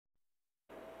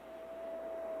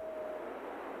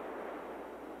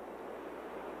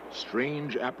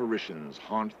Strange apparitions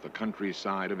haunt the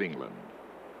countryside of England.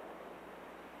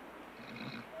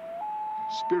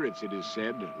 Spirits, it is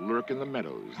said, lurk in the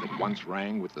meadows that once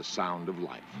rang with the sound of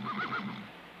life.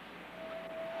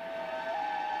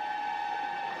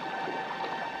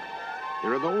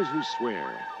 There are those who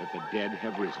swear that the dead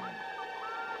have risen.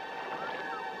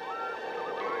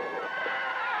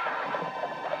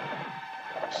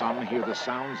 Some hear the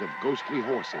sounds of ghostly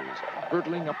horses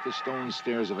hurtling up the stone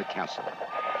stairs of a castle.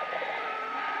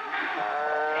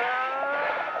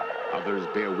 Others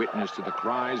bear witness to the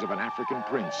cries of an African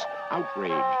prince,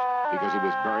 outraged because he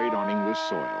was buried on English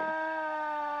soil.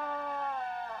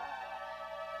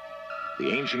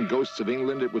 The ancient ghosts of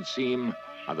England, it would seem,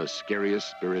 are the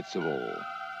scariest spirits of all.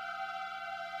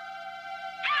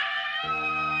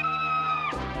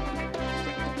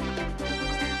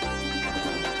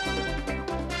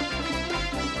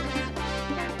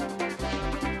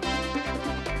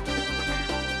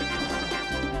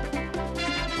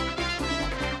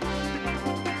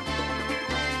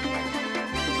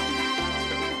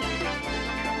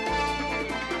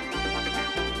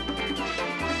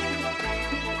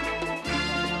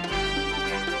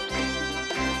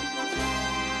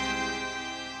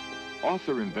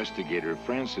 Author-investigator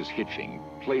Francis Hitching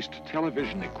placed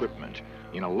television equipment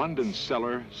in a London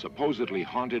cellar supposedly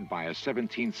haunted by a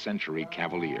 17th century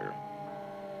cavalier.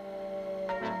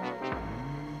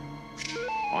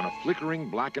 On a flickering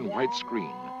black and white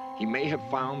screen, he may have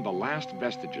found the last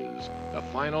vestiges, the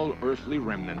final earthly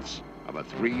remnants of a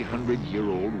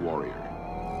 300-year-old warrior.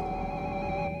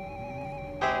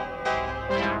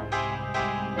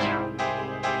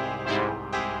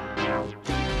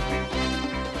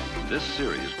 This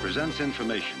series presents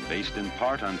information based in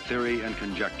part on theory and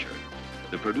conjecture.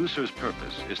 The producer's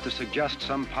purpose is to suggest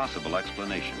some possible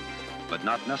explanation, but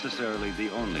not necessarily the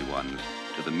only ones,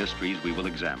 to the mysteries we will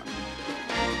examine.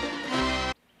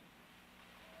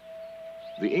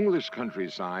 The English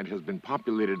countryside has been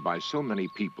populated by so many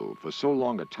people for so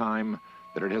long a time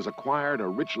that it has acquired a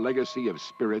rich legacy of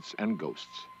spirits and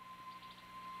ghosts.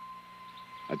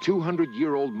 A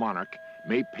 200-year-old monarch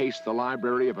may pace the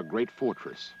library of a great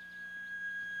fortress.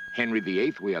 Henry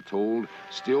VIII, we are told,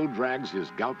 still drags his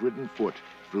gout-ridden foot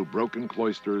through broken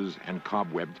cloisters and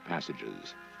cobwebbed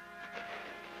passages.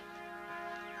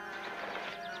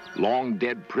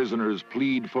 Long-dead prisoners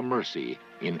plead for mercy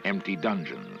in empty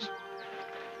dungeons.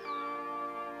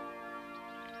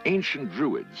 Ancient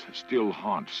druids still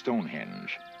haunt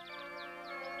Stonehenge.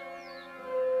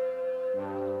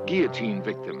 Guillotine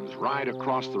victims ride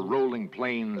across the rolling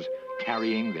plains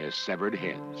carrying their severed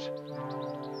heads.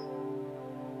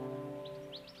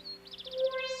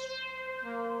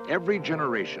 Every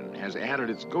generation has added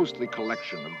its ghostly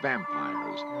collection of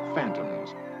vampires,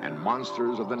 phantoms, and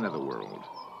monsters of the netherworld.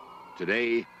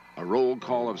 Today, a roll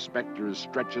call of specters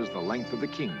stretches the length of the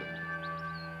kingdom.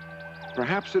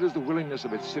 Perhaps it is the willingness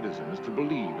of its citizens to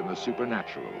believe in the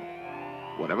supernatural.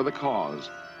 Whatever the cause,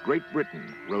 Great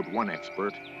Britain, wrote one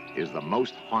expert, is the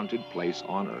most haunted place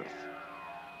on Earth.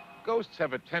 Ghosts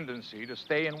have a tendency to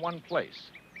stay in one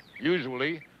place,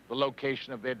 usually the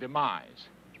location of their demise.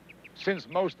 Since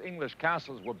most English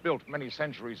castles were built many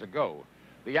centuries ago,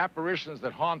 the apparitions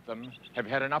that haunt them have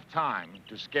had enough time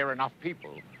to scare enough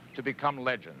people to become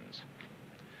legends.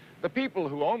 The people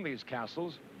who own these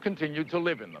castles continue to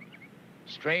live in them.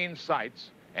 Strange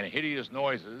sights and hideous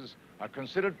noises are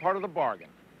considered part of the bargain,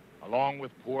 along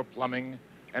with poor plumbing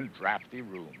and drafty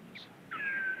rooms.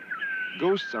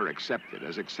 Ghosts are accepted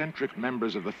as eccentric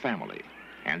members of the family,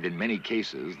 and in many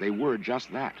cases, they were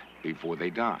just that before they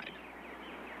died.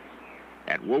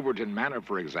 At Wolverton Manor,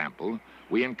 for example,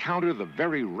 we encounter the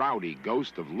very rowdy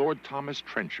ghost of Lord Thomas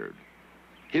Trenchard.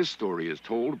 His story is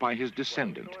told by his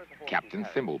descendant, Captain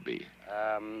Thimbleby.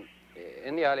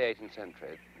 In the early 18th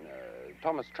century,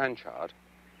 Thomas Trenchard,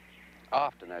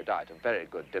 after, no doubt, a very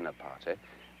good dinner party,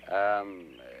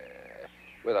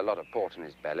 with a lot of port in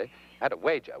his belly, had a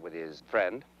wager with his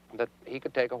friend that he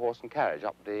could take a horse and carriage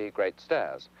up the great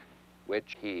stairs,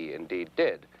 which he indeed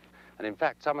did. And in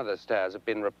fact, some of the stairs have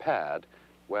been repaired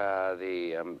where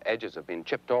the edges have been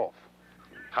chipped off.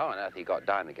 How on earth he got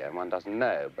down again, one doesn't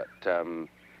know, but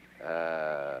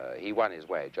he won his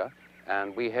wager,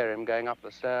 and we hear him going up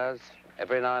the stairs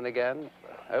every now and again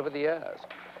over the years.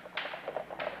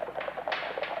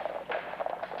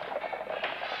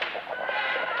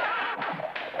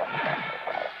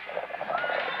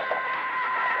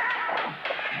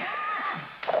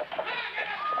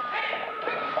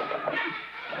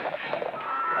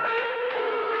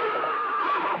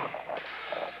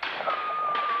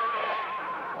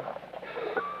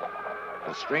 The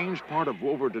The strange part of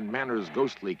Wolverton Manor's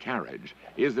ghostly carriage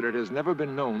is that it has never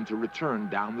been known to return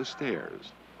down the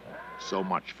stairs. So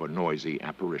much for noisy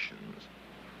apparitions.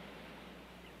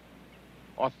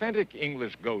 Authentic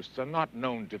English ghosts are not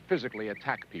known to physically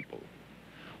attack people.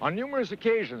 On numerous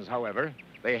occasions, however,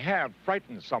 they have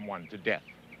frightened someone to death.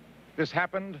 This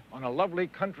happened on a lovely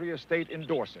country estate in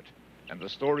Dorset, and the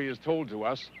story is told to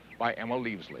us by Emma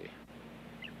Leavesley.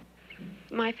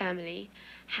 My family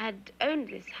had owned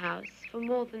this house for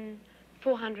more than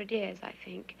 400 years, I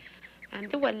think.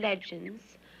 And there were legends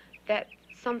that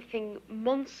something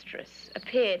monstrous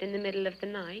appeared in the middle of the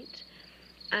night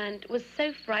and was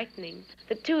so frightening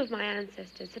that two of my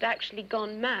ancestors had actually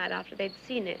gone mad after they'd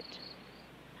seen it.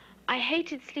 I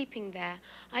hated sleeping there.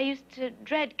 I used to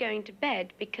dread going to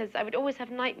bed because I would always have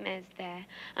nightmares there,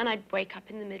 and I'd wake up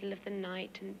in the middle of the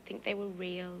night and think they were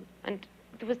real, and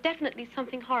there was definitely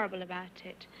something horrible about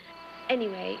it.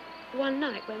 Anyway, one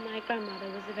night when my grandmother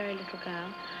was a very little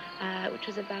girl, which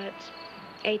was about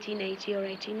 1880 or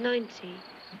 1890,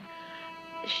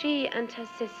 she and her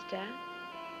sister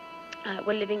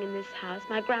were living in this house,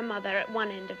 my grandmother at one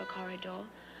end of a corridor,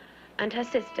 and her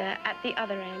sister at the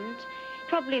other end,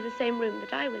 probably the same room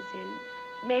that I was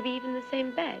in, maybe even the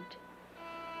same bed.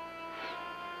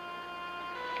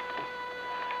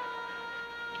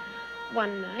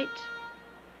 One night,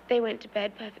 they went to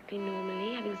bed perfectly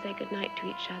normally, having said goodnight to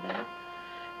each other.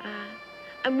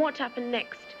 And what happened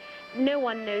next, no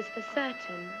one knows for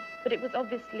certain, but it was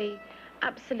obviously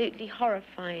absolutely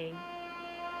horrifying.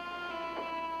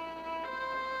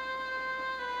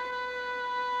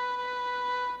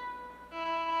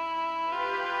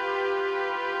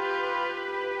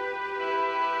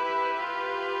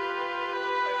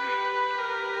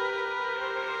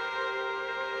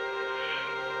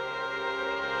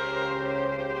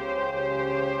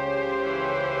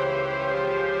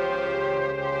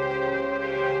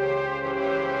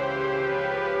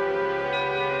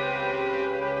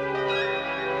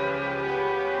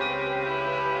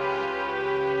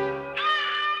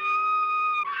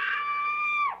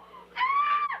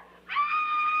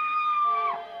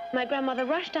 My grandmother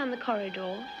rushed down the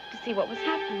corridor to see what was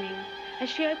happening. As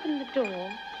she opened the door,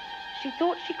 she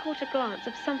thought she caught a glance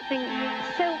of something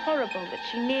so horrible that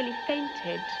she nearly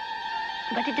fainted.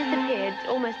 But it disappeared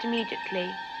almost immediately.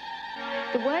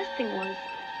 The worst thing was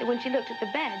that when she looked at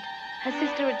the bed, her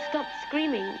sister had stopped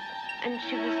screaming and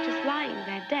she was just lying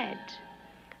there dead.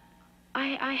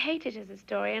 I hate it as a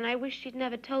story, and I wish she'd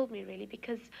never told me, really,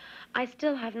 because I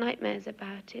still have nightmares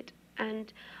about it,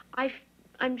 and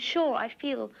I'm sure I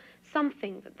feel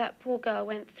something that poor girl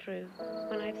went through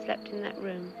when I've slept in that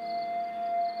room.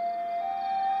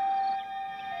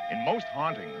 In most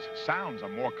hauntings, sounds are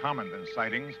more common than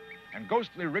sightings, and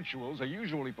ghostly rituals are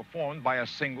usually performed by a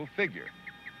single figure.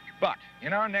 But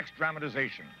in our next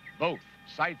dramatization, both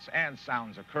sights and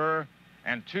sounds occur,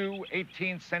 and two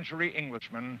 18th century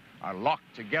Englishmen are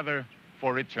locked together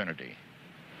for eternity.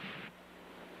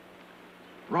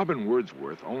 Robin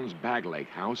Wordsworth owns Baglake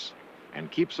House and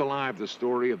keeps alive the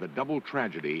story of the double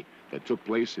tragedy that took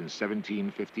place in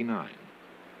 1759.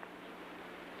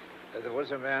 There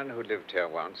was a man who lived here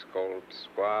once called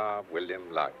Squire William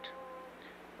Light,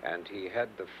 and he had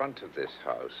the front of this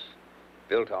house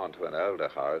built onto an older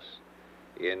house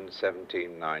in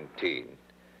 1719.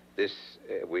 This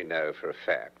we know for a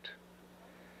fact.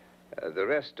 The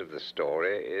rest of the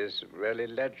story is really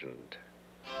legend.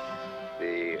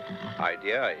 The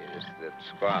idea is that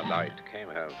Squire Light came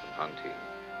home from hunting,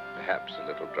 perhaps a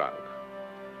little drunk.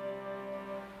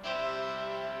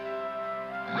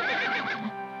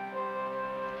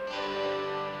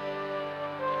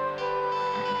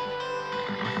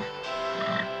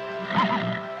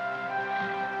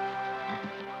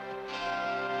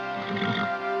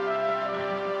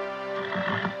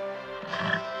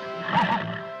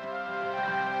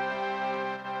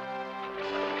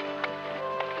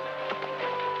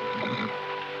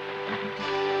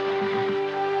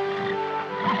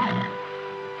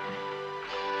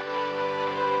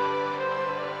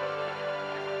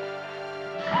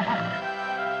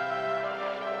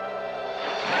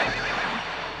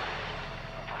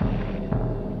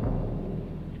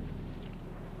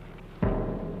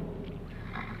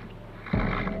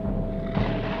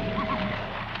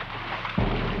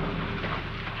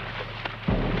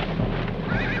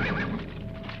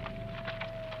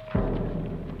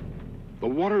 The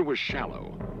water was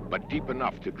shallow, but deep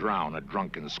enough to drown a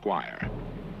drunken squire.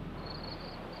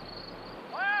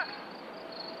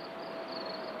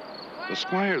 The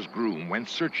squire's groom went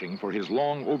searching for his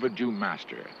long overdue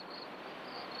master.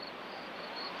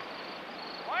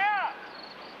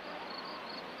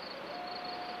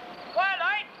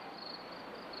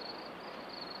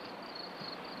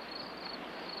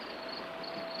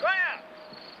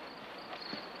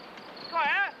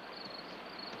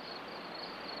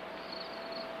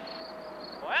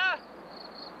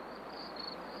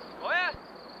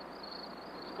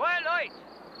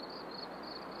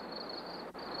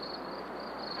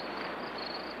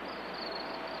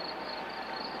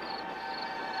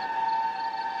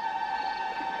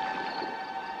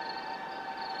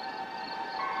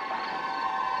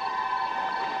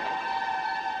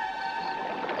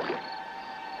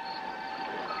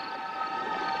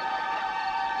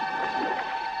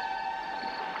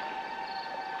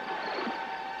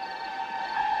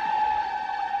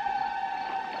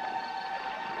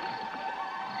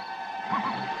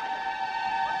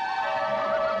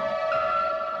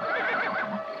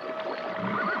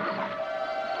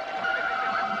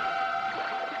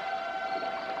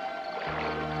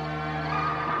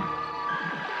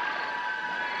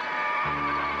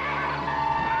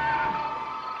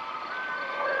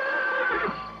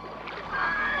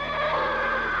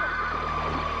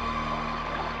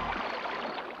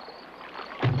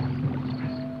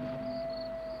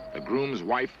 The groom's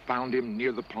wife found him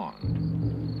near the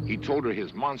pond. He told her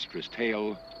his monstrous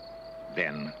tale,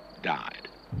 then died.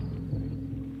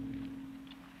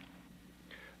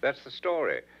 That's the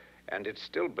story, and it's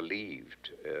still believed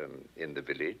in the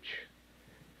village.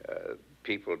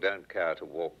 People don't care to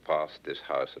walk past this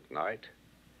house at night,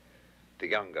 the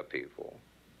younger people.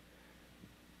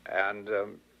 And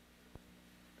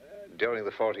during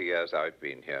the 40 years I've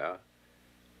been here,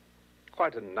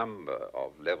 quite a number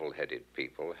of level-headed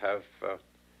people have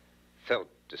felt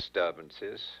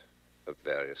disturbances of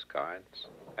various kinds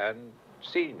and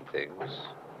seen things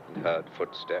and heard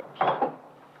footsteps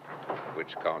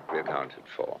which can't be accounted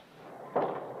for.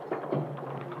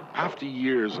 After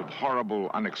years of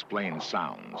horrible, unexplained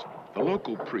sounds, the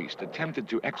local priest attempted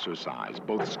to exorcise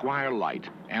both Squire Light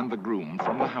and the groom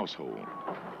from the household.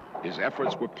 His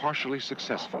efforts were partially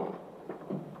successful.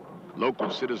 Local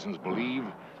citizens believe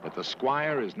that the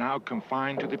squire is now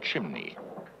confined to the chimney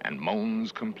and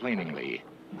moans complainingly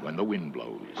when the wind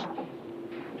blows.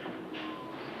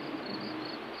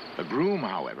 The groom,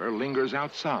 however, lingers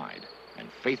outside and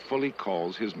faithfully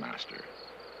calls his master.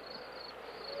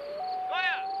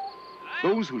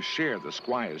 Those who share the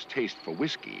squire's taste for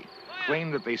whiskey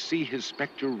claim that they see his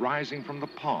specter rising from the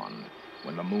pond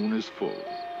when the moon is full.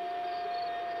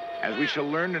 As we shall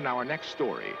learn in our next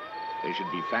story, they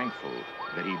should be thankful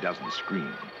that he doesn't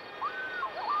scream.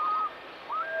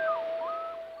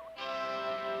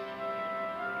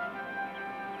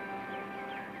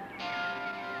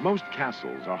 Most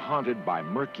castles are haunted by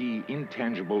murky,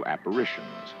 intangible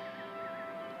apparitions.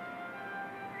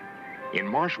 In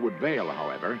Marshwood Vale,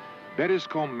 however,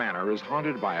 Bettiscombe Manor is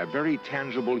haunted by a very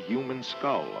tangible human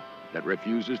skull that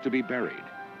refuses to be buried.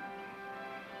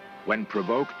 When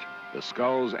provoked, the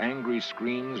skull's angry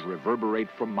screams reverberate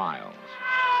for miles.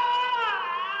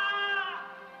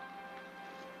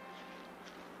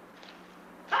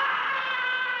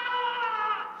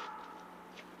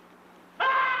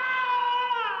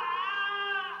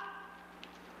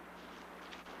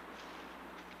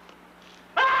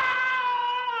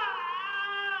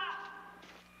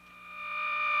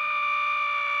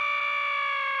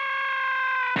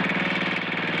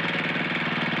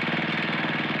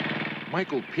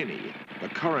 Michael Pinney, the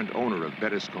current owner of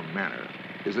Bettiscombe Manor,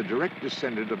 is a direct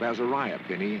descendant of Azariah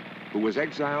Pinney, who was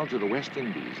exiled to the West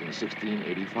Indies in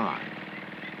 1685.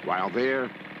 While there,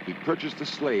 he purchased a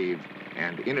slave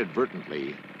and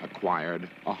inadvertently acquired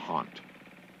a haunt.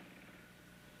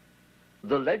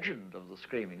 The legend of the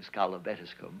Screaming Skull of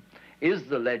Bettiscombe is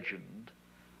the legend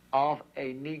of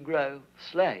a Negro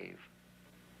slave.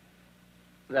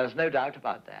 There's no doubt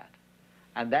about that.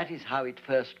 And that is how it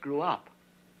first grew up.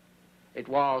 It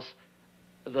was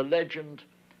the legend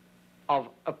of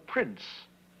a prince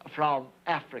from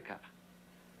Africa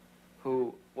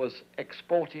who was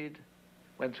exported,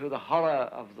 went through the horror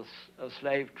of the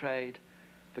slave trade,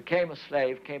 became a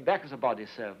slave, came back as a body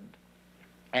servant,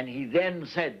 and he then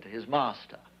said to his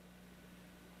master,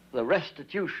 the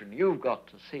restitution you've got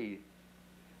to see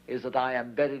is that I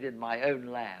am buried in my own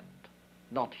land,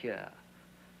 not here.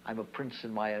 I'm a prince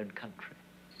in my own country.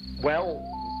 Well,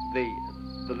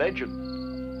 the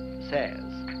legend says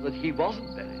that he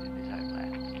wasn't buried in his own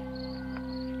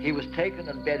land. He was taken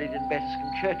and buried in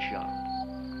Bettiscombe churchyard.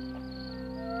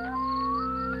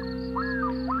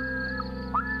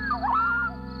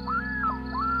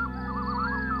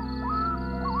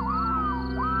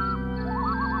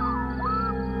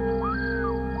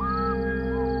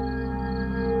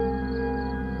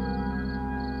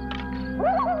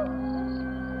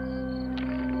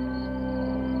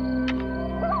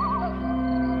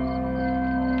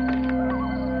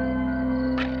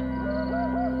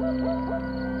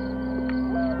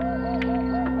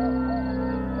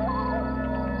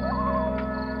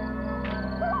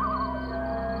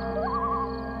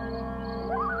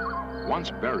 Once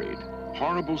buried,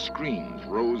 horrible screams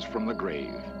rose from the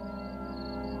grave.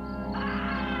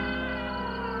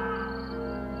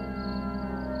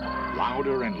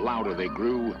 Louder and louder they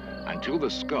grew until the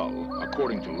skull,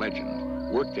 according to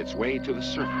legend, worked its way to the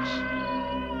surface.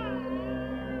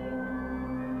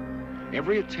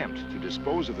 Every attempt to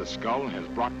dispose of the skull has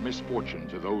brought misfortune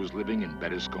to those living in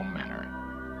Bettiscombe Manor.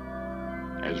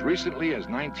 As recently as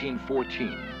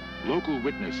 1914, local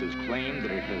witnesses claimed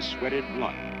that it has sweated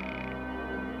blood.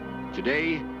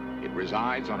 Today, it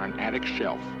resides on an attic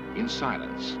shelf in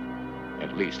silence,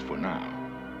 at least for now.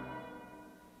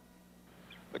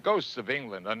 The ghosts of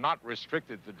England are not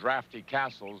restricted to drafty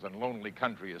castles and lonely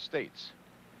country estates.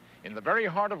 In the very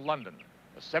heart of London,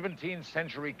 a 17th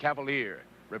century cavalier,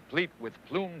 replete with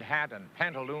plumed hat and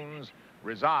pantaloons,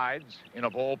 resides in,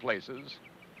 of all places,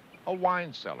 a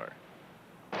wine cellar.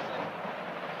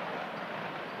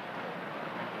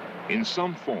 In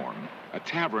some form, a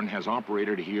tavern has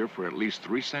operated here for at least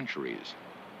 3 centuries.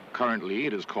 Currently,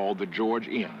 it is called the George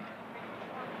Inn.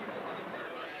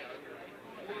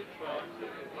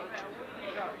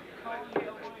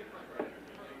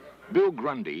 Bill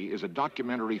Grundy is a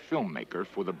documentary filmmaker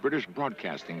for the British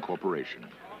Broadcasting Corporation.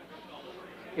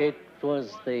 It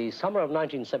was the summer of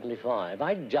 1975.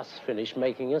 I'd just finished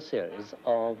making a series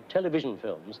of television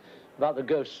films about the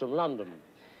ghosts of London.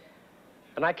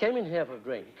 And I came in here for a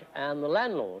drink, and the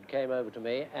landlord came over to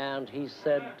me, and he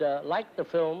said, like the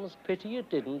films, pity you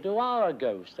didn't do our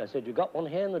ghost. I said, you got one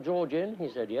here in the George Inn? He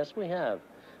said, yes, we have.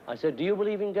 I said, do you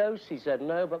believe in ghosts? He said,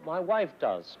 no, but my wife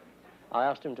does. I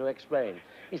asked him to explain.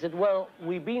 He said, well,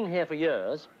 we've been here for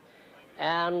years,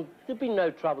 and there'd been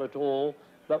no trouble at all,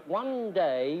 but one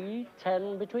day,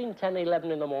 between 10 and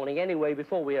 11 in the morning, anyway,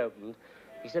 before we opened,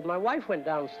 he said, my wife went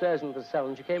downstairs into the cellar,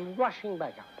 and she came rushing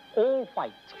back up, all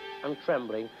white and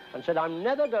trembling, and said, I'm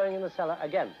never going in the cellar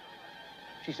again.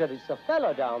 She said, it's the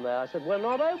fella down there. I said, we're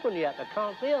not open yet. There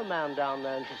can't be a man down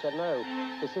there. And she said, no,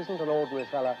 this isn't an ordinary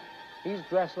fella. He's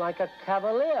dressed like a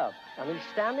cavalier, and he's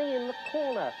standing in the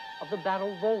corner of the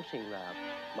barrel vaulting there.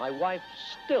 My wife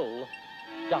still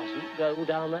doesn't go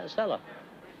down that cellar.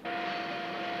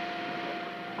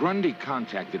 Grundy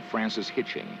contacted Francis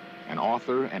Hitching, an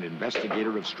author and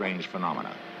investigator of strange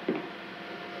phenomena.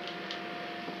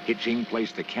 Hitching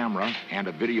placed a camera and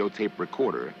a videotape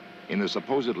recorder in the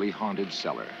supposedly haunted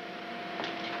cellar.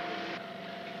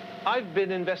 I've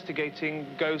been investigating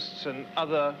ghosts and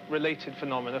other related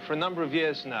phenomena for a number of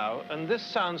years now, and this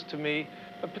sounds to me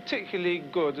a particularly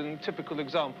good and typical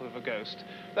example of a ghost.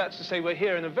 That's to say, we're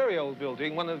here in a very old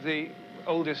building, one of the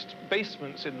oldest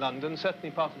basements in London, certainly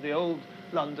part of the old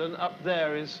London. Up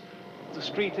there is the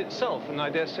street itself, and I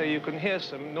dare say you can hear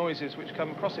some noises which come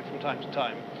across it from time to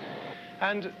time.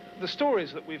 And the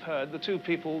stories that we've heard, the 2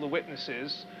 people, the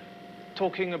witnesses,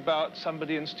 talking about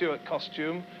somebody in Stuart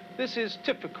costume, this is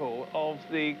typical of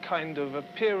the kind of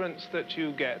appearance that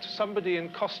you get. Somebody in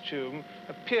costume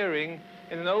appearing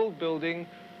in an old building,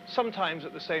 sometimes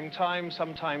at the same time,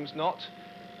 sometimes not.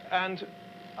 And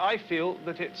I feel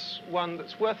that it's one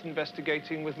that's worth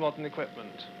investigating with modern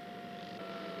equipment.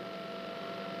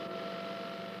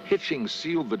 Hitching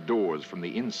sealed the doors from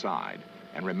the inside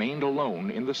and remained alone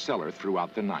in the cellar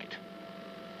throughout the night.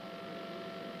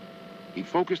 He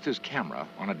focused his camera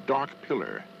on a dark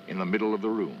pillar in the middle of the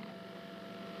room.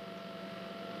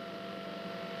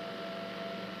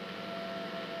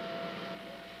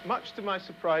 Much to my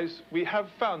surprise, we have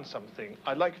found something.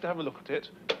 I'd like you to have a look at it.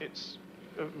 It's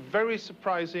a very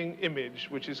surprising image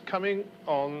which is coming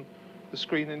on the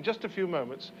screen in just a few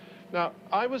moments. Now,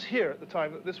 I was here at the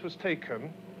time that this was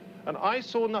taken, and I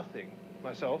saw nothing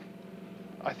myself.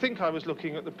 I think I was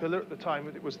looking at the pillar at the time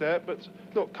that it was there, but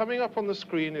look, coming up on the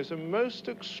screen is a most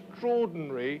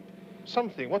extraordinary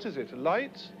something. What is it, a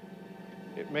light?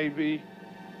 It may be,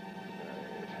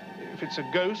 if it's a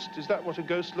ghost, is that what a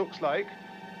ghost looks like?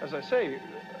 As I say,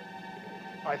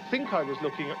 I think I was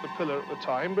looking at the pillar at the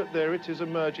time, but there it is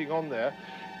emerging on there.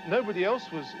 Nobody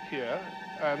else was here,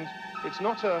 and it's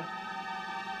not an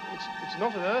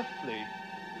earthly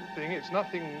thing. It's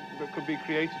nothing that could be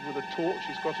created with a torch.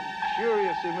 It's got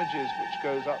curious images which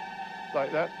goes up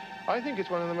like that. I think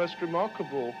it's one of the most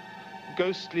remarkable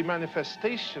ghostly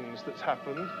manifestations that's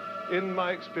happened in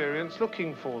my experience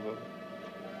looking for them.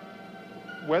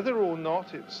 Whether or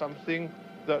not it's something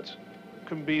that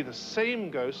can be the same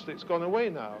ghost that's gone away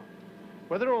now,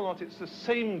 whether or not it's the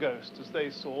same ghost as they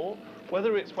saw,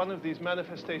 whether it's one of these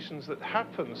manifestations that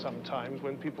happen sometimes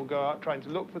when people go out trying to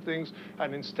look for things,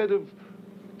 and instead of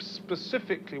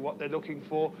specifically what they're looking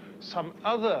for, some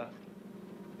other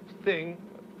thing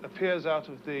appears out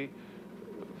of the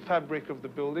fabric of the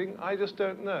building, I just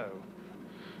don't know.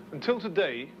 Until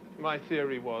today, my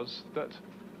theory was that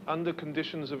under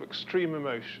conditions of extreme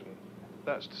emotion,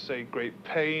 that's to say great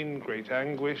pain, great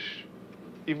anguish,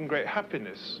 even great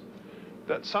happiness,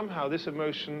 that somehow this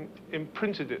emotion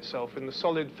imprinted itself in the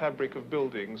solid fabric of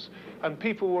buildings, and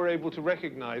people were able to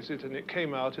recognize it, and it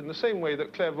came out in the same way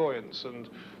that clairvoyants and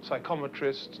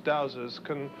psychometrists, dowsers,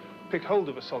 can pick hold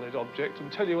of a solid object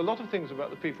and tell you a lot of things about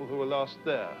the people who were last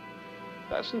there.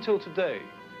 That's until today.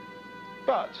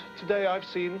 But today I've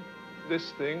seen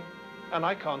this thing, and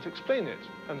I can't explain it.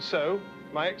 And so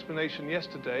my explanation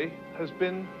yesterday has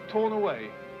been torn away.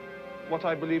 what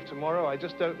I believe tomorrow, I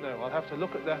just don't know. I'll have to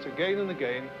look at that again and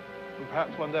again, and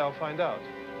perhaps one day I'll find out.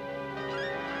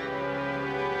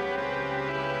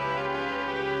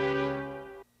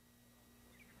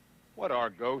 What are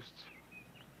ghosts?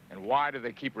 And why do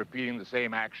they keep repeating the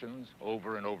same actions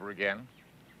over and over again?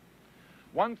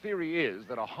 One theory is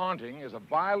that a haunting is a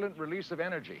violent release of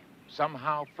energy,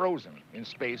 somehow frozen in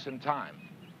space and time.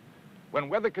 When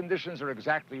weather conditions are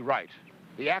exactly right,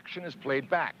 the action is played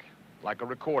back, like a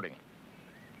recording.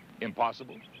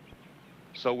 Impossible?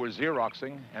 So were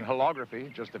Xeroxing and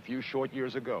holography just a few short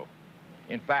years ago.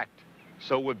 In fact,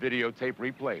 so were videotape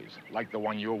replays, like the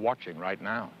one you're watching right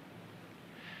now.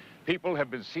 People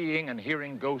have been seeing and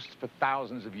hearing ghosts for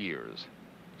thousands of years.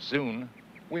 Soon,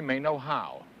 we may know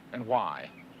how and why.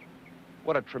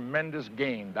 What a tremendous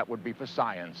gain that would be for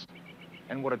science,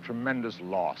 and what a tremendous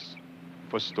loss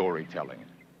for storytelling.